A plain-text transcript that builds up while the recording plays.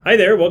Hi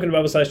there, welcome to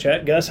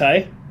Bible/Chat. Gus,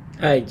 hi.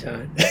 Hi,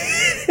 John.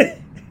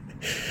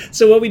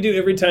 So what we do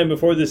every time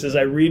before this is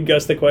I read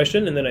Gus the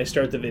question and then I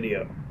start the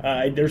video.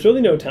 There's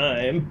really no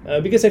time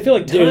because I feel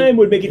like time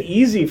would make it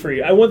easy for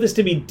you. I want this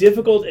to be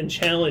difficult and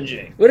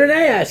challenging. What did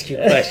I ask you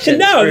questions?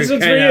 No, this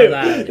one's for you.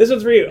 This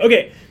one's for you.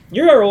 Okay,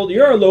 you're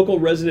our local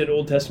resident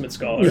Old Testament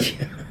scholar.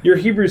 Your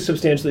Hebrew's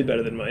substantially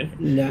better than mine.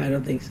 No, I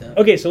don't think so.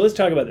 Okay, so let's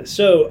talk about this.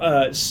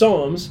 So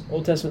Psalms,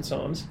 Old Testament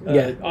Psalms,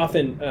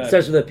 often...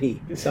 starts with a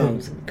P,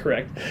 Psalms.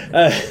 Correct.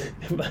 I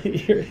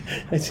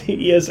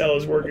see ESL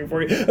is working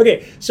for you.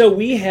 Okay, so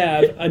we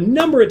have a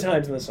number of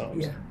times in the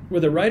Psalms where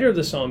the writer of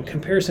the Psalm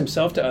compares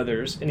himself to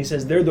others, and he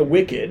says, they're the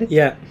wicked.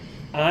 Yeah.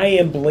 I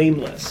am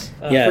blameless.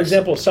 Yes. For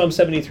example, Psalm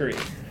 73.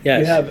 Yes.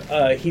 You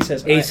have, he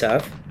says...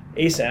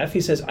 Asaph,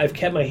 he says, I've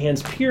kept my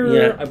hands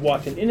pure, I've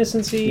walked in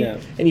innocency,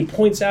 and he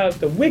points out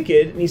the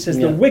wicked, and he says,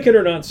 the wicked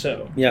are not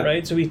so,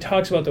 right? So he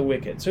talks about the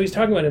wicked. So he's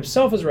talking about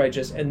himself as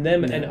righteous, and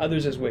them and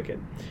others as wicked.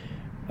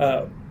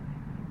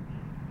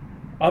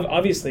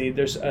 Obviously,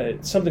 there's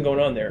something going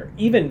on there.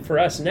 Even for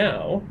us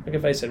now, like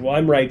if I said, well,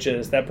 I'm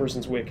righteous, that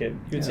person's wicked,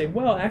 you would say,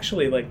 well,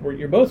 actually, like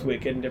you're both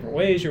wicked in different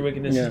ways. Your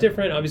wickedness is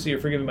different. Obviously,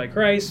 you're forgiven by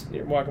Christ.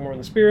 You're walking more in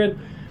the Spirit.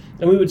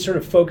 And we would sort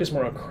of focus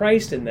more on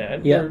Christ in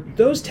that, where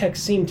those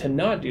texts seem to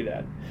not do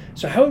that.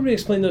 So how would we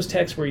explain those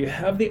texts where you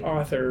have the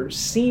author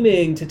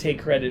seeming to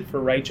take credit for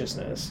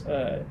righteousness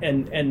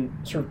and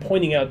sort of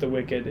pointing out the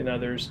wicked in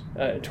others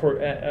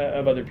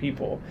of other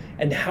people?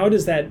 And how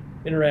does that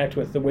interact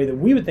with the way that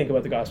we would think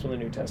about the gospel in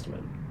the New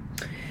Testament?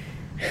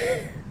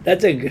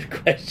 That's a good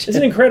question. It's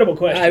an incredible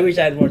question. I wish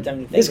I had more time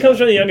to think. This comes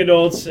from the young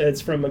adults.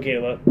 It's from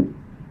Michaela.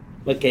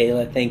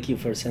 Michaela, thank you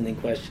for sending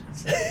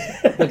questions.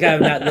 Look,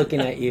 I'm not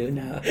looking at you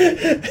now.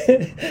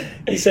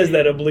 He says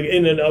that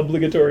in an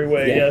obligatory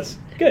way, yes.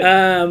 Good.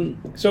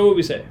 So what would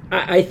we say?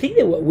 I think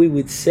that what we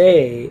would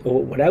say,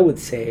 or what I would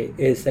say,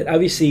 is that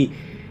obviously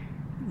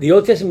the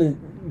Old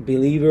Testament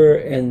believer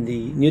and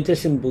the New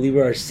Testament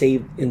believer are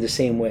saved in the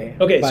same way.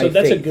 Okay, so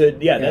that's faith. A good,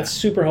 that's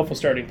super helpful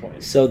starting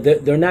point. So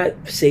they're not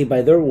saved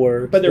by their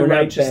works, but their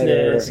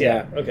righteousness,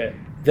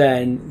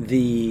 than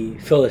the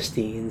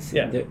Philistines.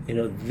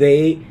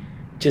 They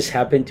just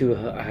happen to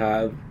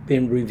have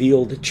been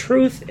revealed the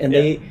truth, and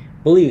they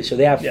believe, so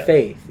they have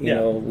faith. You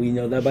know, we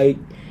know that by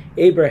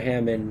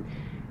Abraham,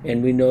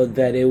 and we know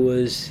that it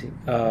was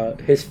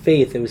his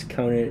faith that was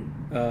counted,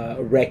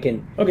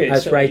 reckoned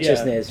as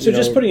righteousness. So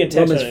just putting it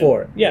Romans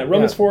 4.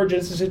 Romans 4,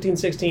 Genesis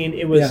 15:16.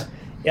 It was.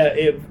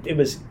 It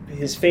was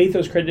his faith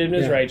was credited in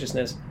his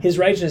righteousness. His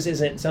righteousness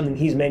isn't something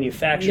he's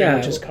manufacturing,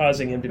 which is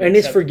causing him to be. And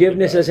his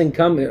forgiveness doesn't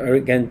come, or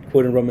again,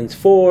 quoting Romans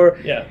 4,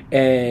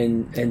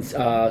 and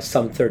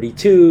Psalm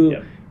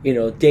 32. You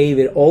know,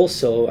 David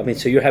also. I mean,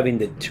 so you're having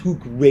the two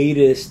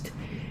greatest,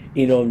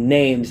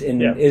 names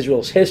in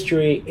Israel's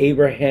history: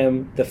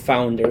 Abraham, the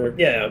founder,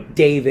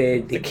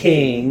 David, the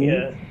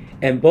king,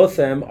 and both of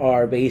them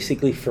are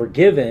basically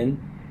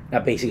forgiven.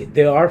 Not basically,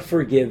 they are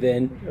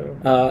forgiven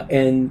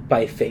and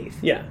by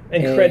faith. And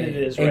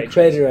credited as righteousness. And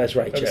credited as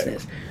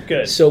righteousness. Okay.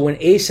 Good. So when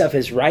Asaph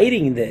is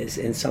writing this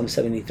in Psalm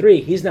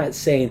 73, he's not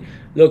saying,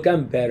 look,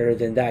 I'm better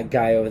than that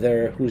guy over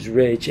there who's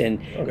rich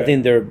and I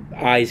think their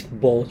eyes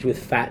bulge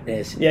with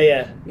fatness.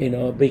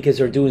 Because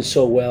they're doing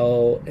so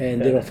well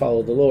and they don't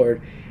follow the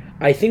Lord.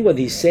 I think what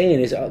he's saying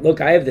is, look,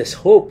 I have this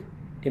hope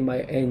in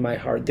my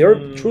heart.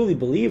 They're truly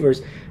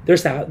believers.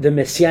 There's the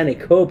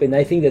messianic hope, and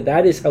I think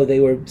that is how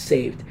they were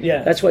saved.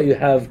 That's why you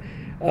have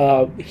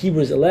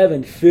Hebrews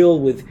 11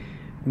 filled with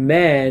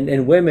men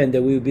and women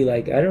that we would be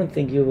like, I don't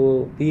think you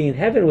will be in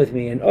heaven with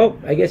me, and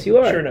I guess you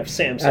are. Sure enough,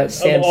 Samson.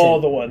 Of all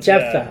the ones.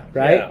 Jephthah,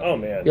 right? Oh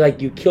man. You're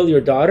like, you killed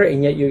your daughter,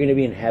 and yet you're going to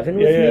be in heaven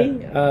with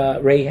me.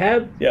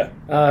 Rahab.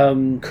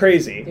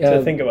 Crazy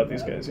to think about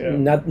these guys.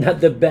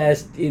 Not the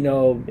best,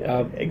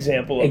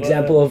 example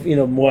of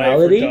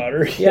morality.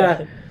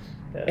 Daughter.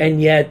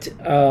 And yet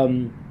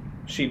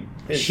she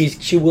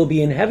will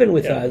be in heaven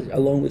with us,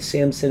 along with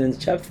Samson and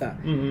Jephthah.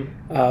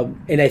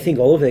 And I think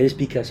all of it is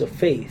because of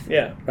faith.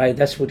 Right.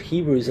 That's what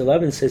Hebrews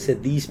 11 says,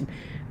 that these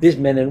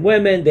men and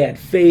women, they had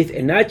faith,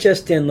 and not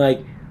just in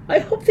like, I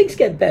hope things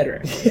get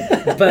better,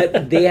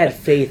 but they had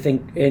faith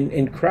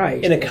in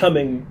Christ, in a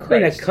coming Christ,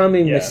 in a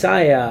coming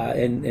Messiah,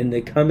 and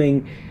the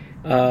coming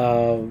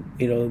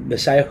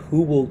Messiah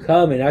who will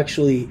come and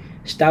actually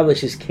establish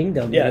his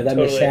kingdom. That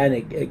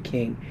messianic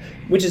king.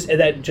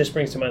 That just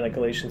brings to mind like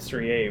Galatians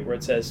 3:8, where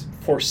it says,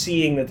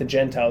 foreseeing that the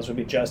Gentiles would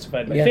be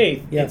justified by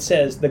faith. It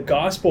says the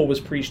gospel was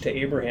preached to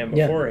Abraham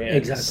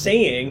beforehand,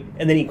 saying,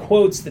 and then he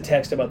quotes the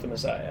text about the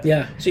Messiah.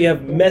 So you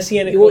have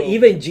messianic hope.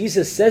 Even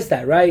Jesus says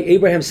that, right?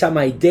 Abraham saw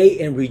my day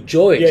and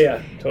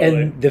rejoiced.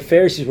 And the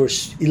Pharisees were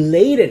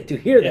elated to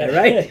hear that,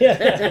 right?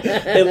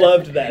 They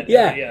loved that.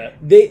 I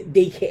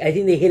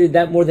think they hated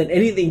that more than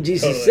anything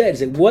Jesus said.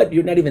 It's like, what?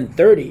 You're not even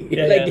 30.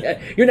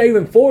 You're not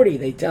even 40,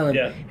 they tell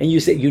him. And you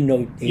say,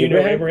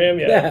 Abraham?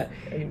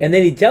 And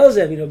then he tells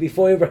them,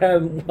 before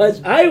Abraham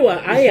was, I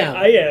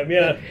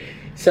am.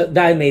 So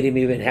that made him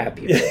even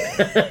happier.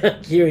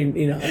 Hearing,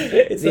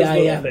 it's those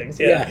little things.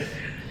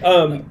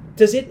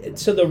 does it?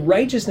 So the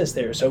righteousness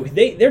there. So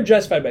they're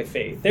justified by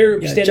faith.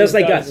 They're standing just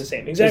like God is the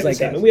same, exactly the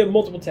same. Us. And we have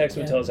multiple texts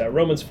that tell us that.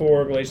 Romans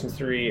 4, Galatians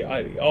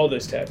 3, all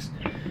those texts.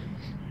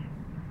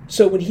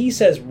 So when he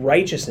says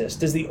righteousness,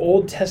 does the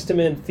Old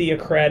Testament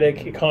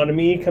theocratic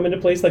economy come into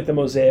place, like the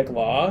Mosaic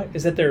Law?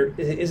 Is it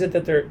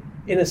that they're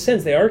in a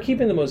sense they are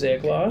keeping the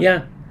Mosaic Law?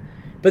 Yeah,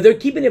 but they're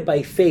keeping it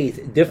by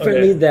faith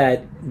differently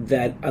that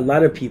a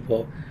lot of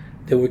people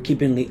that were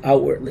keeping it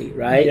outwardly,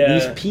 right? Yeah.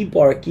 These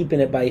people are keeping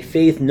it by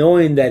faith,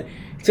 knowing that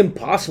it's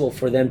impossible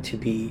for them to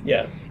be.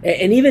 Yeah,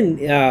 and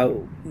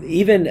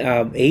even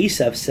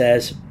Asaph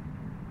says,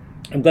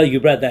 I'm glad you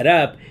brought that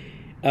up.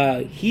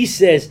 He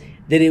says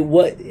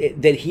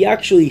that he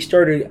actually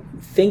started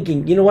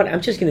thinking, you know what, I'm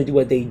just going to do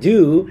what they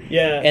do.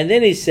 Yeah. And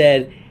then he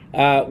said,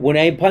 when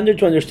I pondered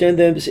to understand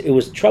them, it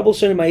was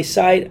troublesome in my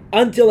sight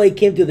until I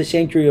came to the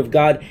sanctuary of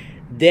God.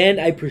 Then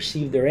I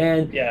perceived their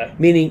end. Yeah.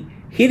 Meaning,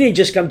 he didn't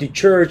just come to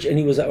church and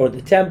he was, or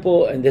the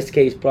temple, in this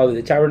case, probably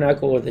the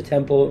tabernacle or the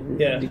temple.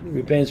 Yeah.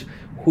 Depends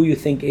who you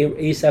think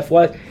Asaph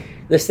was.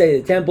 Let's say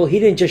the temple. He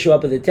didn't just show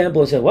up at the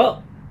temple and say,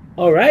 well,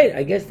 all right,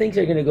 I guess things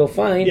are going to go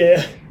fine.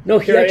 Yeah. No,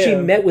 he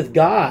actually met with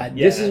God.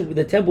 Yeah.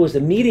 The temple was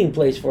the meeting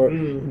place for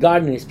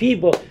God and his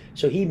people.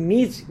 So he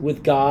meets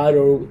with God,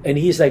 and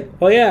he's like,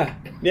 oh yeah.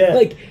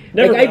 Like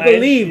I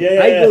believe.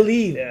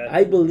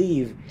 I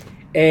believe.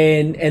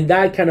 And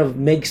that kind of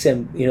makes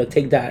him,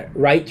 take that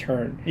right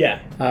turn.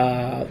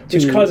 Yeah.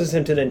 Which causes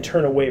him to then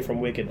turn away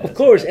from wickedness. Of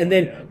course, and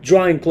then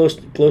drawing close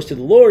to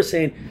the Lord,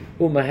 saying,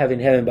 who am I having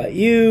in heaven but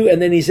you?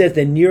 And then he says,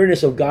 the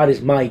nearness of God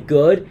is my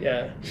good.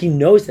 Yeah. He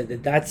knows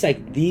that's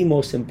like the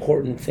most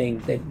important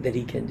thing that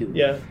he can do.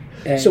 Yeah.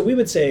 So we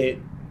would say,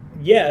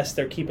 yes,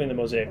 they're keeping the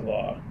Mosaic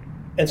Law.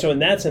 And so in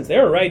that sense, they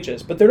are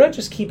righteous, but they're not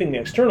just keeping the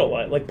external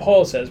law. Like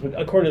Paul says,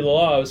 according to the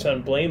law, I was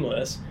found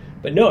blameless.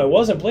 But no, I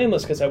wasn't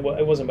blameless because I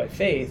wasn't by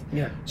faith.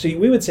 Yeah. So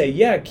we would say,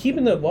 yeah,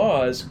 keeping the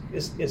laws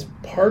is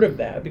part of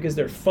that because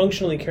they're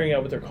functionally carrying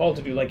out what they're called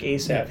to do. Like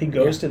Asaph, he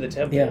goes to the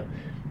temple. Yeah.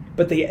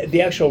 But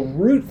the actual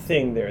root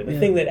thing there, the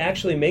thing that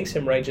actually makes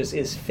him righteous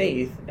is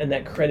faith and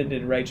that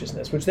credited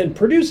righteousness, which then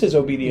produces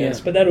obedience.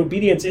 Yeah. But that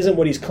obedience isn't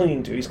what he's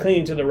clinging to. He's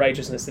clinging to the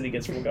righteousness that he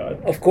gets from God.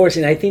 Of course,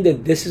 and I think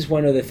that this is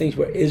one of the things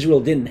where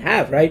Israel didn't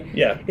have, right?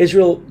 Yeah.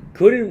 Israel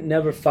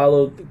never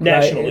follow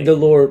nationally the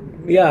Lord,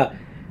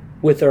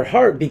 with their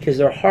heart because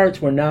their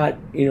hearts were not,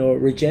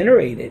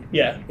 regenerated.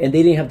 Yeah. And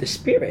they didn't have the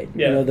Spirit,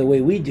 the way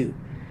we do.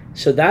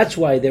 So that's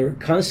why they were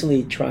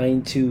constantly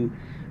trying to,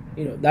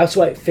 that's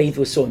why faith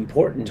was so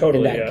important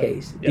in that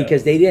case. Yeah.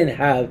 Because they didn't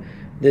have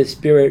the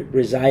Spirit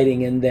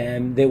residing in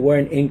them. They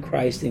weren't in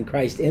Christ and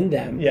Christ in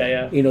them.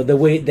 Yeah. The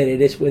way that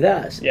it is with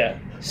us. Yeah.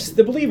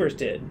 The believers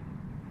did.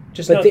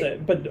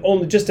 But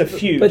only just a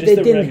few. But just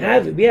they didn't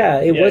have it. Yeah,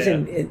 it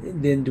wasn't. Yeah.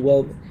 It didn't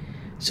dwell.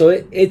 So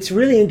it's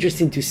really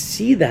interesting to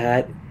see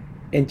that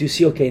and to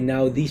see, okay,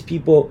 now these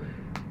people,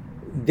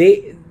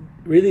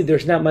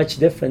 there's not much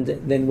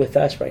different than with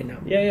us right now.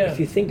 Yeah. If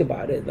you think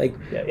about it, like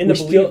in the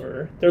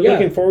believer, they're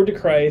looking forward to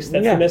Christ.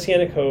 That's the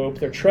messianic hope.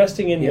 They're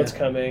trusting in what's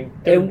coming.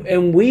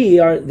 And we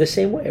are the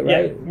same way,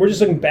 right? Yeah, we're just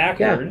looking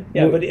backward.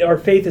 Yeah, but our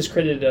faith is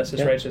credited to us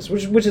as righteous,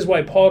 which is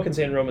why Paul can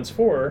say in Romans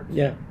 4,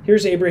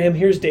 here's Abraham,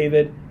 here's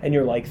David, and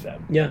you're like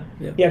them. Yeah.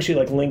 He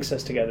actually links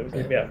us together with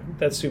them. Yeah,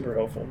 that's super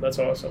helpful. That's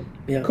awesome.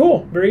 Yeah.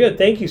 Cool. Very good.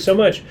 Thank you so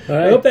much. All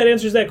right. I hope that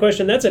answers that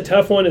question. That's a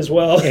tough one as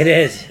well. It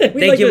is.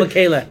 Thank you,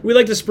 Michaela. We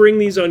like to spring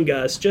these on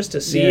Gus just to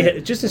see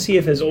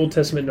if his Old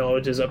Testament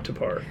knowledge is up to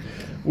par.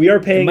 We are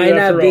paying you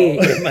after all.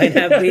 It might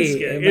not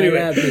be.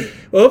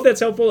 Well, I hope that's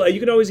helpful. You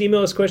can always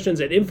email us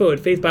questions at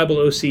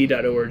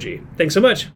info@faithbibleoc.org. Thanks so much.